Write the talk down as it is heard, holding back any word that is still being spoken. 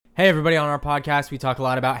Hey everybody, on our podcast we talk a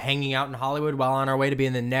lot about hanging out in Hollywood while on our way to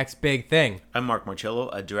being the next big thing. I'm Mark Marcello,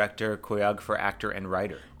 a director, choreographer, actor, and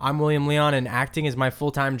writer. I'm William Leon, and acting is my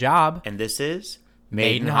full-time job. And this is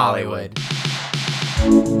Made in Hollywood.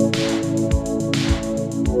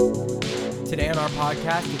 Today on our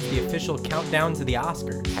podcast, it's the official countdown to the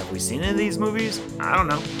Oscars. Have we seen any of these movies? I don't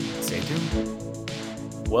know. Stay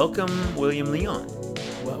tuned. Welcome, William Leon.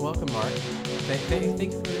 Welcome, Mark. Thank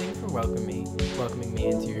you for welcoming me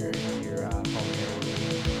into your home here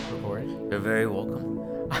where we record. You're very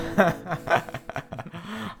welcome.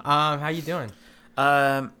 How you doing?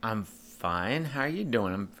 I'm fine. How are you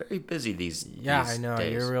doing? I'm very busy these days. Yeah, I know.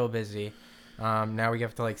 You're real busy. Now we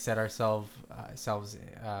have to set ourselves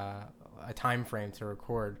a time frame to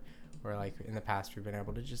record, where in the past we've been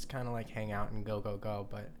able to just kind of hang out and go,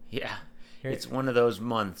 but yeah, it's one of those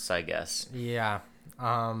months, I guess. Yeah.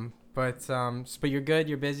 But you're good.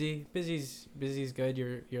 You're busy. Busy's good.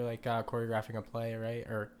 You're choreographing a play, right?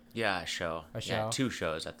 Or yeah, a show. Yeah, 2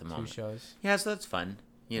 shows at the moment. 2 shows. Yeah, so that's fun.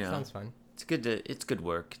 That sounds fun. It's good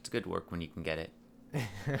work. It's good work when you can get it.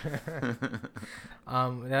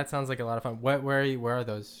 That sounds like a lot of fun. Where are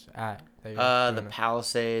those at? The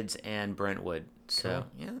Palisades and Brentwood. So cool.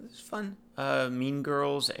 Yeah, it's fun. Mean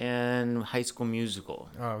Girls and High School Musical.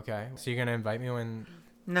 Oh, okay. So you're gonna invite me when?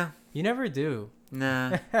 No. You never do.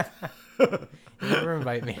 Nah. You never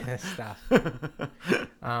invite me to stuff.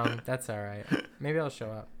 That's all right. Maybe I'll show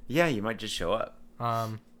up. Yeah, you might just show up.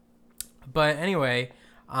 But anyway,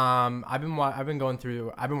 I've been watching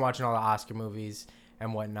all the Oscar movies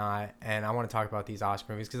and whatnot, and I want to talk about these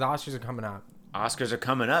Oscar movies because the Oscars are coming up. Oscars are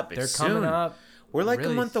coming up. They're coming up. We're really, a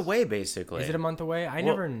month away, basically. Is it a month away? I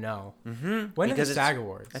never know. Mm-hmm. When are the SAG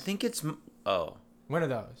Awards? I think it's... Oh. When are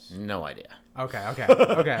those? No idea.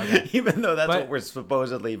 Okay. Even though that's what we're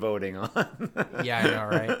supposedly voting on. Yeah, I know,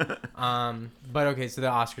 right? But okay, so the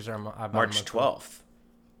Oscars are about March 12th.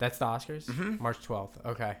 That's the Oscars? Mm-hmm. March 12th.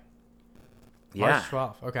 Okay. Yeah. March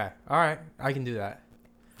 12th. Okay. All right. I can do that.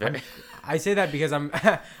 I say that because I'm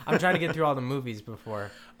trying to get through all the movies before.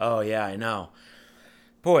 Oh yeah, I know.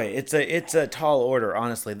 Boy, it's a tall order.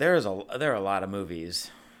 Honestly, there are a lot of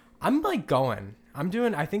movies. I'm going.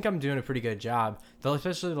 I think I'm doing a pretty good job, though.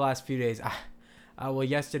 Especially the last few days.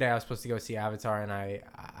 Yesterday I was supposed to go see Avatar, and I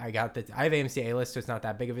have AMC A-list, so it's not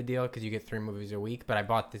that big of a deal because you get 3 movies a week. But I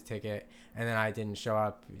bought the ticket, and then I didn't show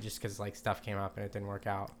up just because stuff came up and it didn't work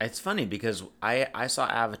out. It's funny because I saw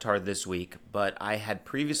Avatar this week, but I had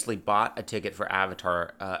previously bought a ticket for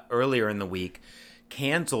Avatar earlier in the week,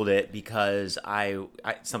 canceled it because I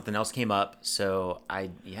something else came up. So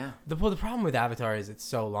The problem with Avatar is it's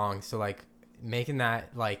so long. So making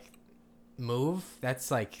that move,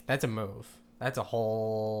 that's a move. That's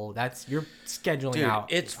you're scheduling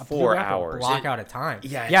out. It's 4 hours. Block out a time.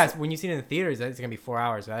 Yeah. Yes. When you see it in the theaters, it's gonna be 4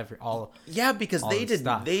 hours. Yeah, because they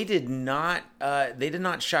did not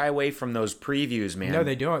shy away from those previews, man. No,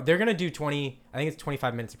 they don't. They're gonna do 20. I think it's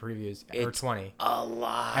 25 minutes of previews or 20. A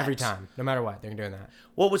lot every time, no matter what. They're doing that.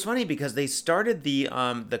 Well, it was funny because they started the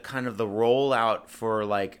kind of the rollout for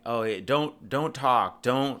don't talk,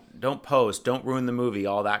 don't post, don't ruin the movie,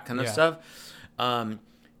 all that kind of stuff.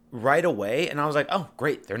 Right away, and I was like, oh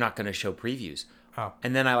great, they're not going to show previews. Oh.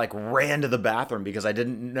 And then I ran to the bathroom because I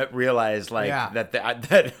didn't realize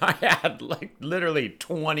that I had literally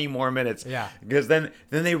 20 more minutes. Yeah. Because then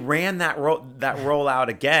they ran that rollout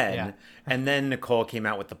again, yeah. And then Nicole came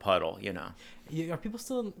out with the puddle. Are people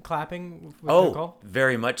still clapping with Nicole?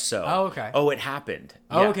 Very much so. Oh, okay. Oh, it happened.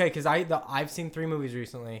 Oh, yeah. okay. Because I've seen 3 movies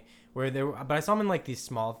recently but I saw them in these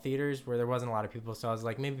small theaters where there wasn't a lot of people. So I was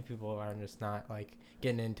like, maybe people are just not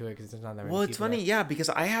getting into it because there's not that many people. Well, it's funny, yeah, because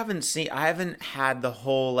I haven't had the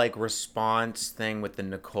whole response thing with the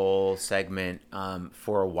Nicole segment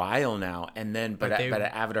for a while now, and then but at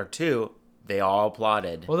Avatar 2, they all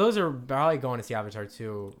applauded. Well, those are probably going to see Avatar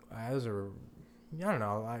 2. Those are, I don't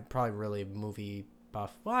know, probably really movie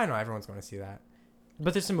buff. Well, I know everyone's going to see that,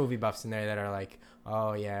 but there's some movie buffs in there that are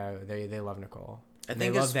oh yeah, they love Nicole.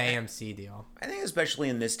 They love the AMC deal. I think especially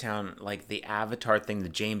in this town, the Avatar thing, the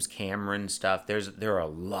James Cameron stuff. There are a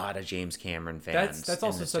lot of James Cameron fans. That's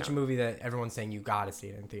also such a movie that everyone's saying you got to see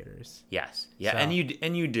it in theaters. Yes, yeah, so. and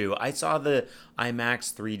you do. I saw the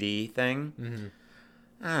IMAX 3D thing. Mm-hmm.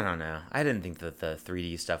 I don't know. I didn't think that the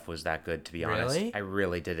 3D stuff was that good, to be honest. Really? I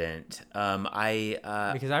really didn't.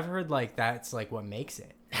 Because I've heard that's what makes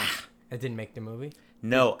it. It didn't make the movie.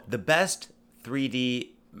 No, the best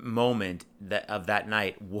 3D moment of that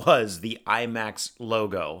night was the IMAX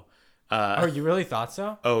logo. Oh, you really thought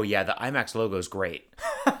so? Oh yeah, the IMAX logo is great.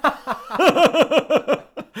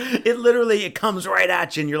 It comes right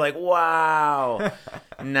at you and you're like, wow.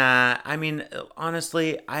 Nah, I mean,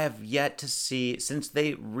 honestly, I have yet to see, since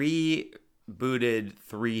they rebooted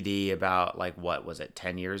 3D about, like, what was it,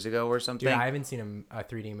 10 years ago or something? Dude, I haven't seen a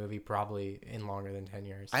 3D movie probably in longer than 10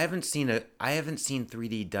 years. I haven't seen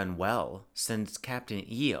 3D done well since Captain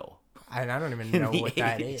EO. And I don't even know what 80s.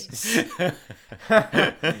 that is.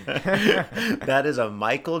 That is a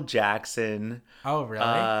Michael Jackson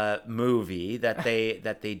movie that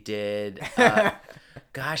they did.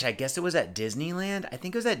 Gosh, I guess it was at Disneyland. I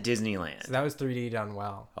think it was at Disneyland. So that was 3D done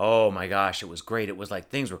well. Oh my gosh, it was great. It was like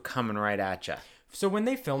things were coming right at you. So when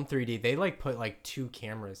they filmed 3D, they like put like two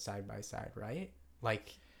cameras side by side, right?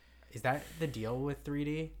 Like, is that the deal with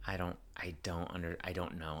 3D? I don't know.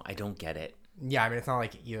 I don't get it. Yeah, I mean, it's not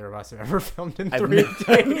like either of us have ever filmed in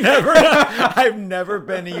 3D. I've never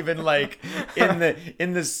been even like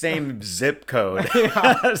in the same zip code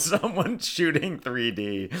as someone shooting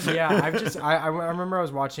 3D. Yeah, I remember I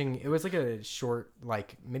was watching, it was like a short,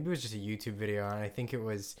 like maybe it was just a YouTube video, and I think it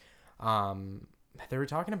was they were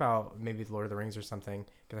talking about maybe Lord of the Rings or something,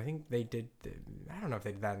 because I think they did, I don't know if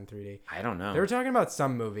they did that in 3D. I don't know. They were talking about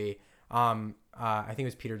some movie. I think it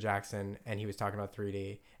was Peter Jackson, and he was talking about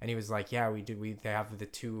 3D, and he was like, yeah, they have the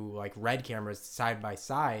two like red cameras side by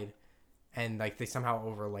side, and like they somehow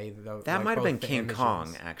overlay those. That like, might have been King images.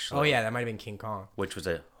 Kong, actually. Oh yeah, that might have been King Kong, which was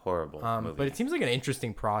a horrible movie. But it seems like an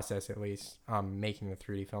interesting process, at least, making the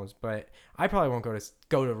 3D films. But I probably won't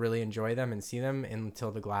go to really enjoy them and see them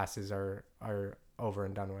until the glasses are over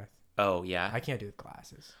and done with. Oh yeah, I can't do the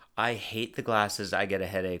glasses. I hate the glasses. I get a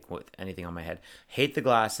headache with anything on my head. Hate the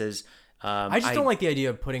glasses. I just don't like the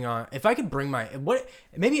idea of putting on. If I could bring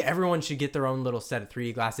maybe everyone should get their own little set of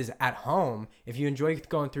 3D glasses at home. If you enjoy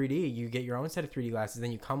going 3D, you get your own set of 3D glasses.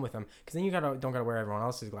 Then you come with them, because then you don't gotta wear everyone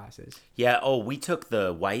else's glasses. Yeah. Oh, we took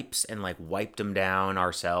the wipes and like wiped them down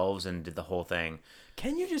ourselves and did the whole thing.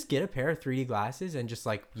 Can you just get a pair of 3D glasses and just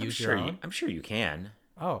like use your own? I'm sure you can.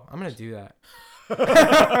 Oh, I'm gonna do that.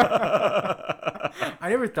 I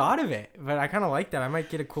never thought of it, but I kind of like that. I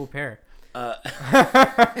might get a cool pair. I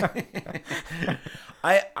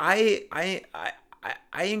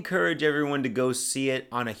encourage everyone to go see it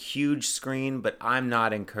on a huge screen, but I'm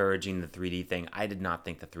not encouraging the 3D thing. I did not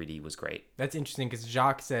think the 3D was great. That's interesting, because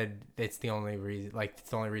Jacques said it's the only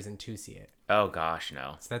reason to see it. Oh gosh,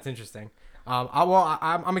 no. So that's interesting.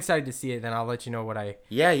 I'm excited to see it. Then I'll let you know what I.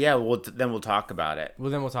 Yeah. Then we'll talk about it. Well,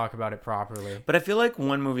 then we'll talk about it properly. But I feel like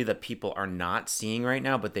one movie that people are not seeing right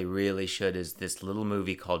now, but they really should, is this little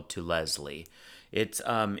movie called To Leslie. It's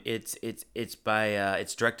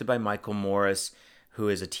directed by Michael Morris, who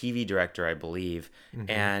is a TV director, I believe,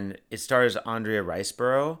 and it stars Andrea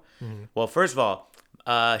Riseborough. Mm-hmm. Well, first of all,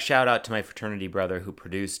 shout out to my fraternity brother who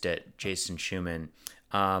produced it, Jason Shuman.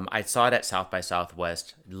 I saw it at South by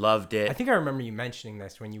Southwest. Loved it. I think I remember you mentioning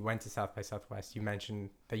this when you went to South by Southwest. You mentioned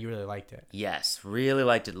that you really liked it. Yes, really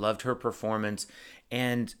liked it. Loved her performance.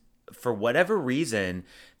 And for whatever reason,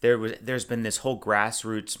 there's been this whole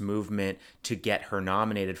grassroots movement to get her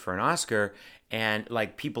nominated for an Oscar. And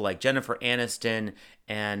like people like Jennifer Aniston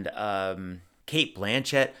and Cate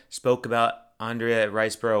Blanchett spoke about Andrea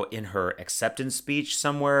Riseborough in her acceptance speech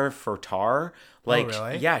somewhere for Tar. Like, oh,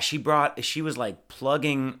 really? Yeah, she was like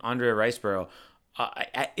plugging Andrea Riseborough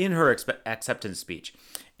in her acceptance speech.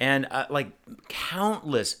 And like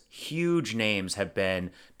countless huge names have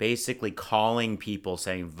been basically calling people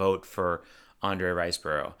saying vote for Andrea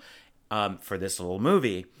Riseborough for this little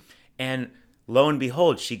movie. And lo and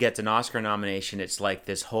behold, she gets an Oscar nomination. It's like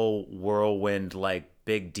this whole whirlwind, like,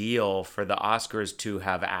 big deal for the Oscars to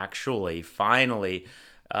have actually finally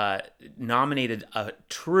nominated a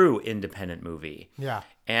true independent movie. Yeah.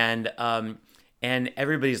 And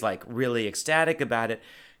everybody's like really ecstatic about it.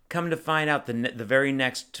 Come to find out, the very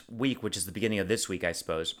next week, which is the beginning of this week, I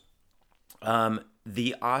suppose,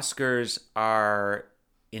 the Oscars are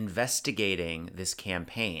investigating this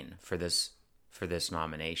campaign for this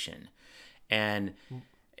nomination, and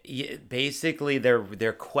basically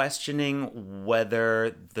they're questioning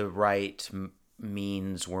whether the right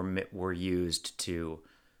means were used to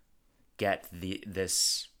get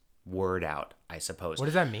this word out, I suppose. What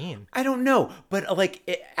does that mean? I don't know, but like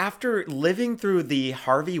after living through the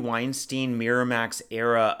Harvey Weinstein Miramax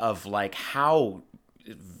era of like how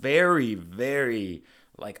very, very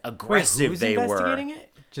like aggressive they were. Who's investigating it?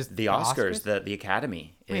 Just the Oscars, the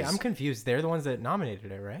Academy. Wait, I'm confused. They're the ones that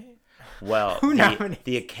nominated it, right? Well,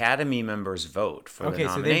 the Academy members vote for the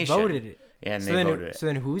nomination. Okay, so they voted it. And they voted it. So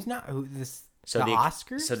then who's not? The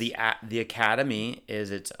Oscars? So the Academy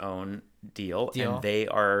is its own deal, and they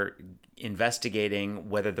are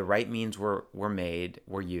investigating whether the right means were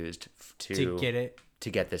used to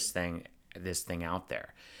get this thing out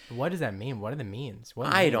there. What does that mean? What are the means? What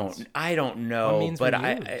I means? don't know, What means but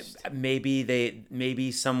were used?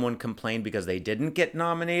 maybe someone complained because they didn't get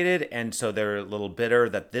nominated, and so they're a little bitter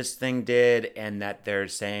that this thing did, and that they're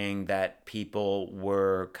saying that people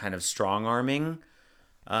were kind of strong arming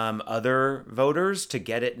other voters to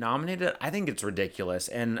get it nominated. I think it's ridiculous.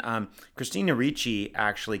 And Christina Ricci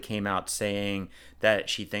actually came out saying that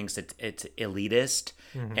she thinks it's elitist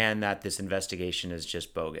and that this investigation is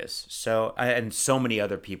just bogus. So, and so many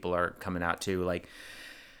other people are coming out too. Like,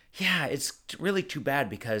 yeah, it's really too bad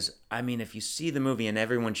because, I mean, if you see the movie, and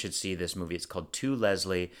everyone should see this movie, it's called To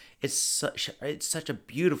Leslie. It's such a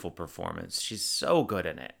beautiful performance. She's so good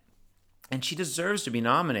in it. And she deserves to be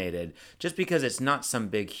nominated just because it's not some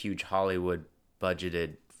big, huge Hollywood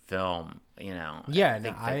budgeted film, you know. Yeah,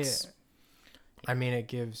 I mean, it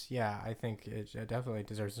gives. Yeah, I think it definitely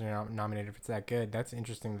deserves to be nominated if it's that good. That's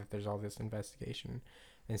interesting that there's all this investigation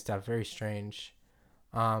and stuff. Very strange.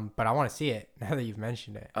 But I want to see it now that you've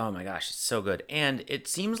mentioned it. Oh my gosh, it's so good, and it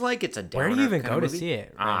seems like it's a downer. Where do you even kind go of to movie. see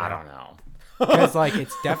it? I don't know. Because like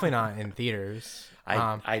it's definitely not in theaters.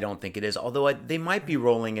 I don't think it is. Although they might be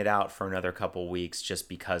rolling it out for another couple weeks just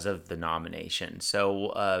because of the nomination.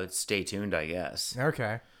 So stay tuned, I guess.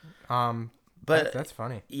 Okay. But that's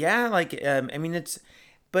funny. Yeah, like I mean,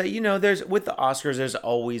 but you know, there's with the Oscars, there's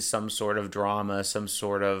always some sort of drama, some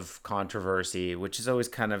sort of controversy, which is always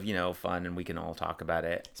kind of, you know, fun, and we can all talk about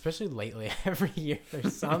it. Especially lately, every year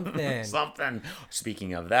there's something. Something.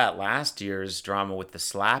 Speaking of that, last year's drama with the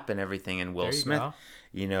slap and everything, and Will Smith. Go.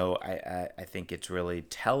 You know, I think it's really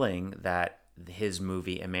telling that his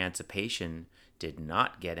movie Emancipation did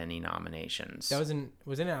not get any nominations. That was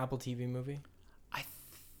it an Apple TV movie? I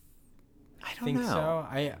don't know. So.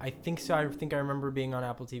 I think so. I think I remember being on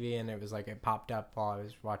Apple TV and it was like it popped up while I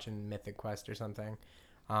was watching Mythic Quest or something,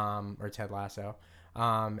 or Ted Lasso.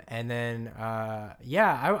 And then I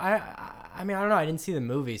mean I don't know. I didn't see the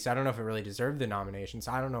movie, so I don't know if it really deserved the nomination.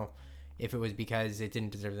 So I don't know if it was because it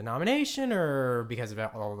didn't deserve the nomination or because of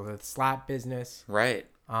all the slap business. Right.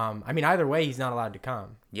 I mean, either way, he's not allowed to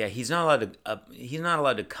come. Yeah, he's not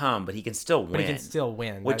allowed to come, but he can still win. But he can still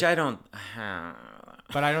win. Which I don't.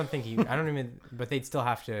 But I don't think but they'd still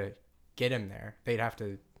have to get him there. They'd have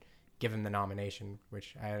to give him the nomination,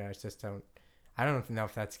 which I just don't. I don't know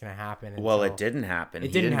if that's gonna happen. Well, it didn't happen.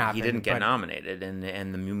 It didn't happen. He didn't get nominated,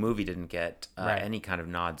 and the movie didn't get right. any kind of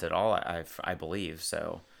nods at all. I believe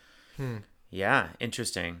so. Yeah,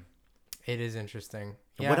 interesting. It is interesting.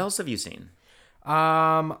 Yeah. What else have you seen?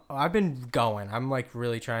 I've been going. I'm like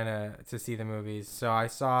really trying to see the movies. So I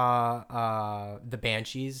saw the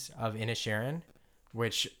Banshees of Inisherin,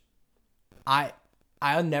 which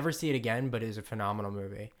I'll never see it again, but it is a phenomenal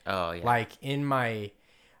movie. Oh yeah. Like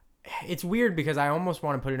it's weird because I almost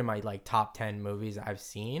want to put it in my like top 10 movies I've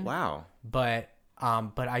seen. Wow. But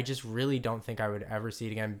I just really don't think I would ever see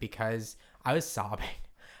it again because I was sobbing.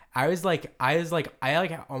 I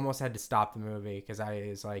almost had to stop the movie because I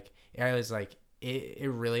was like it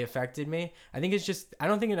really affected me. I think it's just I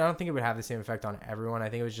don't think it would have the same effect on everyone. I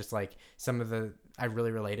think it was just like I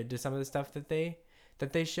really related to some of the stuff that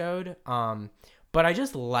they showed. But I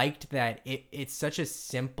just liked that it's such a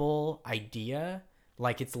simple idea.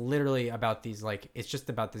 Like it's literally about it's just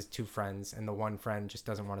about these two friends, and the one friend just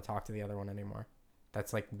doesn't want to talk to the other one anymore.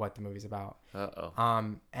 That's like what the movie's about.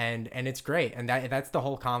 And it's great, and that's the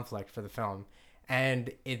whole conflict for the film.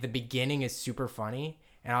 And the beginning is super funny,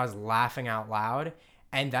 and I was laughing out loud.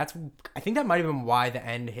 And I think that might have been why the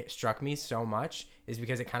end struck me so much, is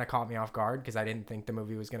because it kind of caught me off guard because I didn't think the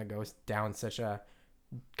movie was gonna go down such a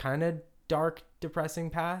kind of dark, depressing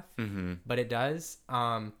path. Mm-hmm. But it does.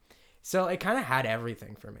 So it kind of had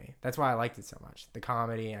everything for me. That's why I liked it so much. The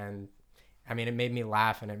comedy and, I mean, it made me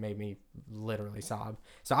laugh and it made me literally sob.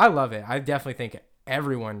 So I love it. I definitely think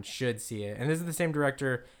everyone should see it. And this is the same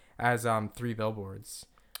director as 3 Billboards.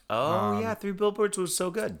 Oh, yeah. 3 Billboards was so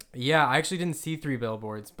good. Yeah, I actually didn't see 3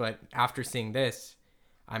 Billboards, but after seeing this,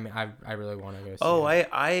 I mean, I really want to go see it.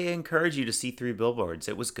 I encourage you to see 3 Billboards.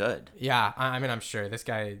 It was good. Yeah, I mean, I'm sure. This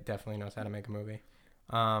guy definitely knows how to make a movie.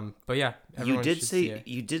 But yeah, you did see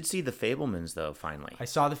the Fabelmans though. Finally, I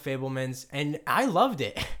saw the Fabelmans and I loved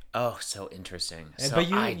it. Oh, so interesting. But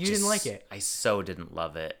you didn't like it. I so didn't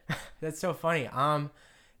love it. That's so funny. I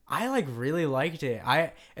like really liked it.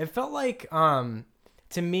 It felt like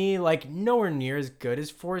to me like nowhere near as good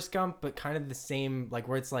as Forrest Gump, but kind of the same, like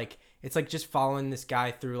where it's like just following this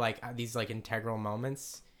guy through like these like integral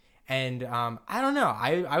moments. And I don't know.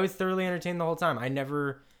 I was thoroughly entertained the whole time.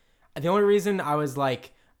 The only reason I was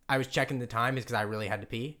checking the time is because I really had to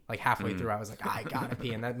pee. Like halfway through, I was like, I gotta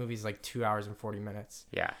pee, and that movie's like 2 hours and 40 minutes.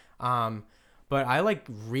 Yeah. But I like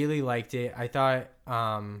really liked it. I thought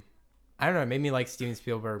I don't know, it made me like Steven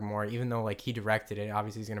Spielberg more, even though like he directed it.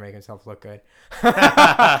 Obviously he's gonna make himself look good.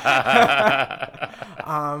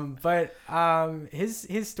 But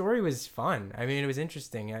his story was fun. I mean, it was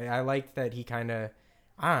interesting. I liked that he kind of,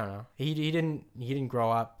 I don't know, he didn't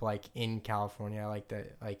grow up like in California. I like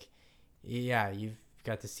that, like, yeah, you've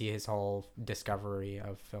got to see his whole discovery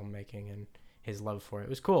of filmmaking and his love for it. It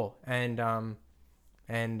was cool, and I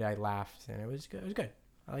laughed, and it was good. It was good.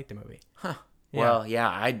 I liked the movie. Huh. Yeah. Well, yeah,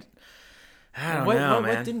 I don't know,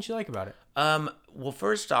 man. What didn't you like about it? Well,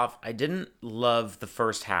 first off, I didn't love the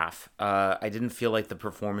first half. I didn't feel like the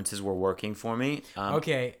performances were working for me.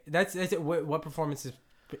 Okay, that's it. What performances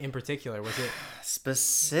in particular was it?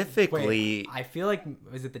 Specifically, Wait, I feel like,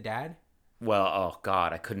 was it the dad? well, oh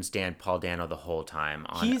God, I couldn't stand Paul Dano the whole time.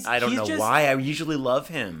 He's I don't know just, why. I usually love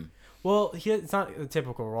him. Well, it's not the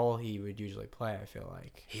typical role he would usually play, I feel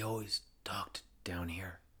like. He always talked down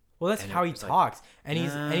here. Well, that's And how it he was talks, and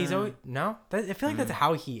he's always I feel like that's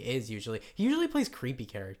how he is usually. He usually plays creepy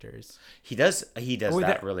characters. He does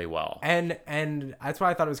that really well. And that's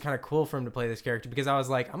why I thought it was kind of cool for him to play this character, because I was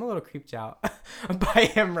like, I'm a little creeped out by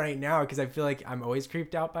him right now, because I feel like I'm always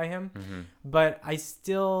creeped out by him. But I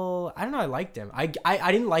don't know, I liked him. I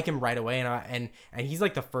didn't like him right away, and he's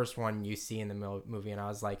like the first one you see in the movie, and I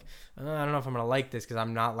was like, I don't know if I'm gonna like this, because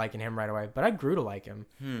I'm not liking him right away. But I grew to like him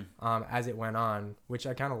as it went on, which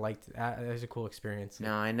I kind of liked. It was a cool experience.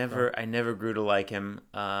 No, I never grew to like him.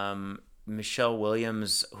 Michelle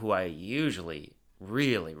Williams, who I usually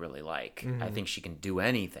really, really like. I think she can do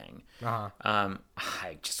anything.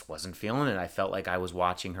 I just wasn't feeling it. I felt like I was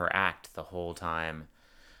watching her act the whole time,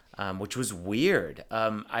 which was weird.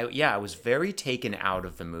 I was very taken out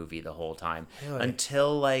of the movie the whole time, really?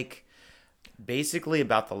 Until like basically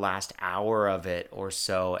about the last hour of it or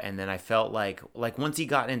so, and then I felt like once he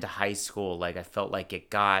got into high school, like I felt like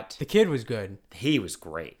the kid was good. He was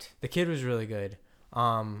great. The kid was really good.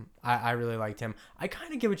 I really liked him. I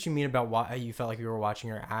kind of get what you mean about why you felt like you were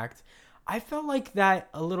watching her act. I felt like that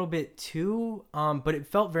a little bit too, but it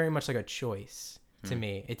felt very much like a choice to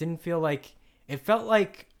me. It didn't feel like, it felt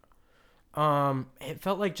like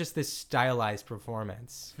just this stylized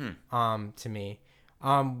performance to me,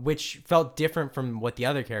 which felt different from what the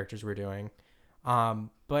other characters were doing,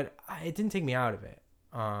 but it didn't take me out of it.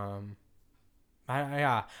 I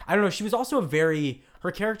don't know. She was also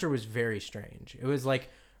her character was very strange. It was like,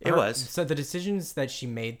 so the decisions that she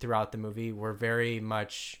made throughout the movie were very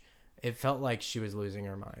much, it felt like she was losing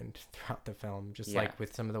her mind throughout the film, just like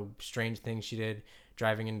with some of the strange things she did,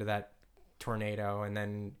 driving into that tornado, and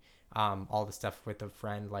then all the stuff with the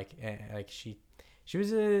friend, like she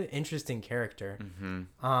was an interesting character.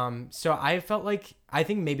 So I felt like, I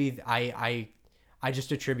think maybe I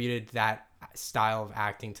just attributed that style of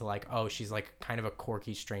acting to like, oh, she's like kind of a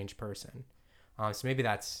quirky, strange person. So maybe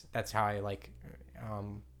that's how I like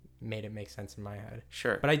made it make sense in my head.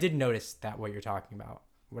 Sure. But I did notice that what you're talking about,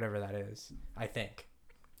 whatever that is, I think.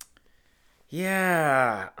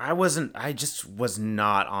 Yeah, I just was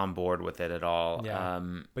not on board with it at all. Yeah.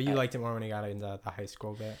 But you liked it more when he got into the high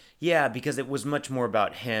school bit. Yeah, because it was much more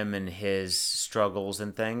about him and his struggles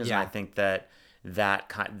and things. Yeah. And I think that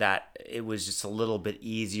it was just a little bit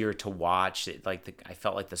easier to watch. I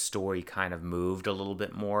felt like the story kind of moved a little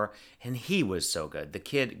bit more, and he was so good. The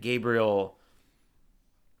kid, Gabriel,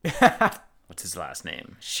 what's his last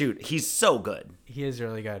name? Shoot, he's so good. He is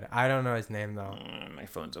really good. I don't know his name though. My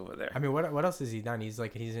phone's over there. I mean, what else has he done? He's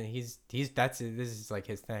like, this is like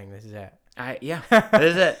his thing. This is it. This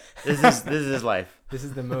is it. This is his life. This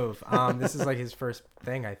is the move. This is like his first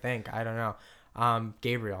thing, I think. I don't know.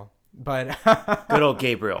 Gabriel. But good old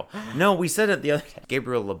Gabriel. No, we said it the other day.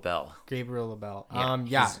 Gabriel LaBelle. He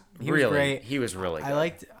was great. He was really good.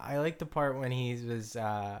 I liked the part when he was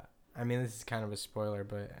I mean, this is kind of a spoiler,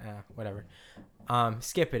 but whatever.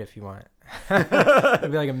 Skip it if you want. It'll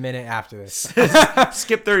be like a minute after this.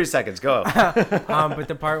 Skip 30 seconds. Go. But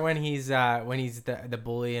the part when he's the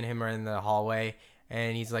bully and him are in the hallway,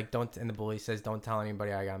 and he's like, and the bully says, "Don't tell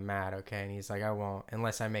anybody I got mad, okay?" And he's like, "I won't,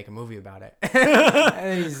 unless I make a movie about it." and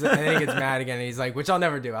then he gets mad again, and he's like, "Which I'll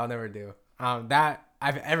never do. I'll never do."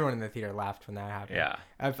 Everyone in the theater laughed when that happened. Yeah.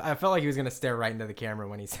 I felt like he was gonna stare right into the camera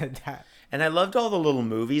when he said that. And I loved all the little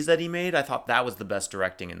movies that he made. I thought that was the best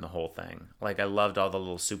directing in the whole thing. Like, I loved all the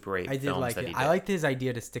little Super 8 films that he did. I liked his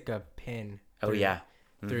idea to stick a pin. Was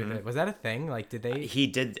that a thing? Like, did they? He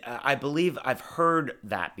did. I believe I've heard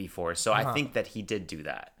that before. So I think that he did do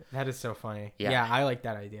that. That is so funny. Yeah, I like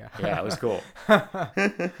that idea. Yeah, it was cool.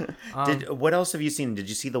 What else have you seen? Did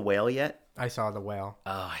you see The Whale yet? I saw The Whale.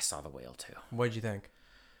 Oh, I saw The Whale too. What did you think?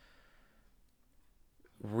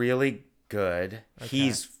 Really good. Okay.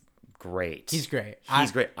 He's great. He's great.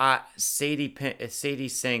 He's great. Sadie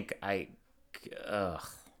Sink.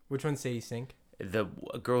 Which one's Sadie Sink? The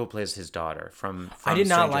girl who plays his daughter from I did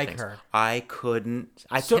not Stranger like Things. her. I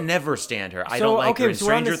can never stand her. I don't like her in so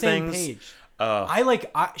we're on Stranger the same Things. Page.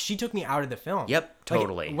 She took me out of the film. Yep,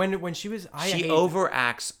 totally. Like, when she was, she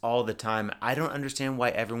overacts all the time. I don't understand why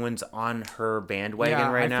everyone's on her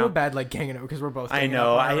bandwagon right now. I feel bad like ganging up because we're both. I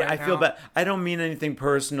know. I feel bad. I don't mean anything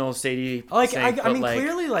personal, Sadie. Like I mean,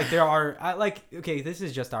 clearly, like there are okay, this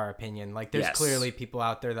is just our opinion. Like there's clearly people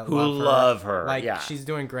out there that who love her. Like she's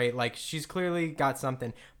doing great. Like she's clearly got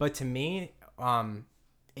something. But to me,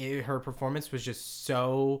 her performance was just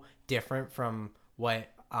so different from what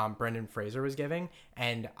Brendan Fraser was giving,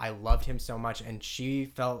 and I loved him so much, and she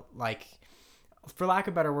felt like, for lack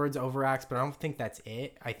of better words, overacts, but I don't think that's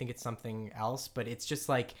it. I think it's something else, but it's just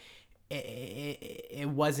like it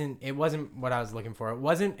wasn't what I was looking for. It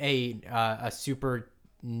wasn't a super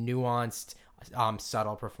nuanced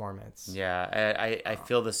subtle performance. Yeah, I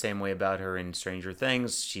feel the same way about her in Stranger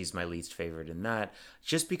Things. She's my least favorite in that.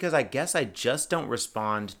 Just because I guess I just don't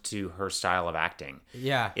respond to her style of acting.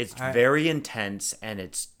 Yeah. It's very intense, and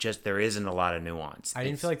it's just, there isn't a lot of nuance. I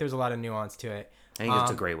didn't feel like there's a lot of nuance to it. I think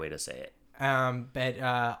it's a great way to say it. But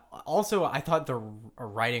also, I thought the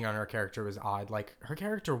writing on her character was odd. Like, her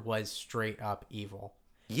character was straight up evil.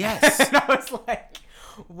 Yes. And I was like,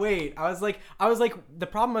 wait. I was like, the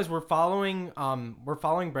problem is we're following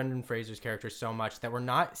Brendan Fraser's character so much that we're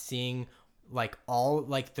not seeing like all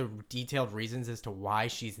like the detailed reasons as to why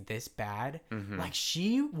she's this bad. Mm-hmm. Like,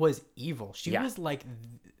 she was evil. She was like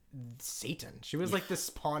Satan. She was like the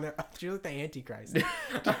spawn. She was like the Antichrist.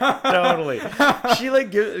 Totally. She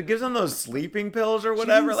like gives them those sleeping pills or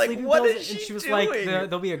whatever. Like, what is she doing? She was like,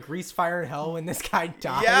 there'll be a grease fire in hell when this guy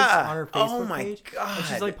dies on her Facebook page. God. And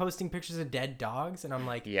she's like posting pictures of dead dogs, and I'm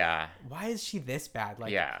like, why is she this bad?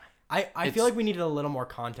 Like, I feel like we needed a little more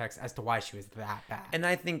context as to why she was that bad. And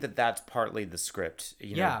I think that that's partly the script.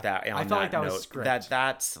 You know, that I felt like that was script.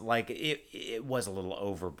 That's like it was a little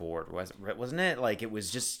overboard, wasn't it? Like, it was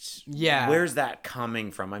just where's that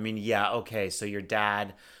coming from? I mean, okay, so your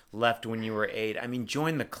dad left when you were 8. I mean,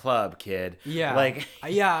 join the club, kid. Yeah, like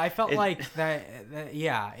I felt like that.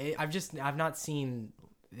 I've not seen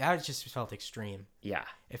that. It just felt extreme. Yeah,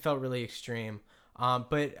 it felt really extreme.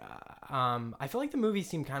 But I feel like the movie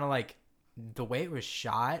seemed kind of like, the way it was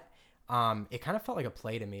shot, it kind of felt like a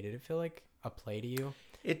play to me. Did it feel like a play to you?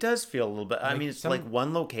 It does feel a little bit. Like, I mean, it's like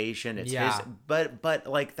one location. It's his, but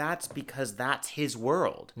like that's because that's his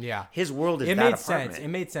world. Yeah, his world is that apartment. Sense. It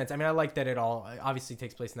made sense. I mean, I like that it all obviously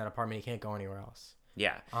takes place in that apartment. He can't go anywhere else.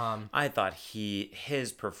 Yeah. I thought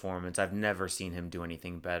his performance, I've never seen him do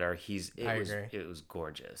anything better. It was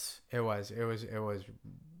gorgeous. It was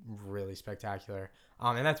really spectacular.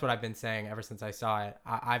 And that's what I've been saying ever since I saw it.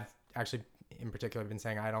 I've actually in particular been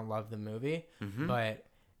saying I don't love the movie, but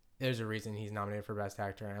there's a reason he's nominated for Best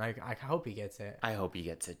Actor, and I hope he gets it. I hope he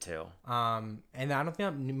gets it too. And I don't think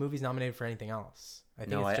that movie's nominated for anything else. I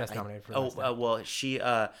think it's just nominated for Best Actor. Well,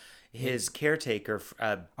 his caretaker,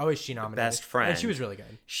 is she nominated? Best friend. And she was really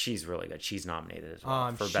good. She's really good. She's nominated as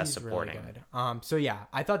well for Best Supporting. Really good. So yeah,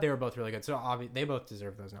 I thought they were both really good. So they both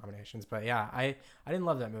deserve those nominations. But yeah, I didn't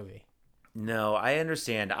love that movie. No, I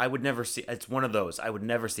understand. I would never see. It's one of those. I would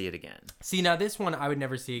never see it again. See, now this one I would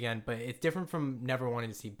never see again, but it's different from never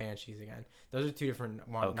wanting to see Banshees again. Those are two different.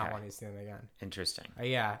 Not wanting to see them again. Interesting.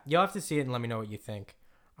 Yeah, you'll have to see it and let me know what you think.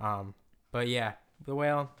 But yeah, The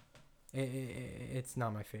Whale, it's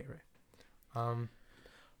not my favorite.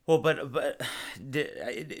 Well, but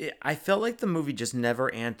I felt like the movie just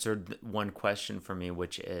never answered one question for me,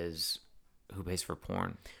 which is, who pays for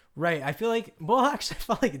porn? Right. I feel like, well, actually, I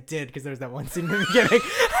felt like it did because there's that one scene in the beginning.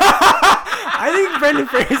 I think Brendan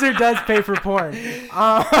Fraser does pay for porn.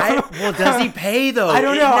 Well, does he pay though? I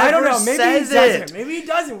don't know. Maybe he doesn't. It. Maybe he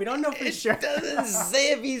doesn't. We don't know for sure. It doesn't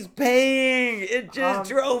say if he's paying. It just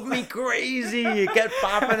drove me crazy. It kept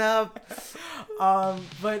popping up.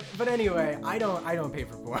 But anyway, I don't pay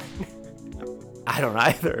for porn. I don't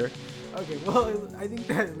either. Okay. Well, I think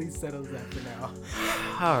that at least settles that for now.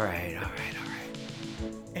 All right.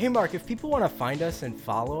 Hey Mark, if people want to find us and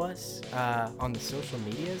follow us on the social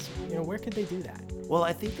medias, where could they do that? Well,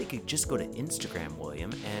 I think they could just go to Instagram,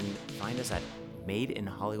 William, and find us at Made in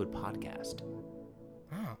Hollywood Podcast.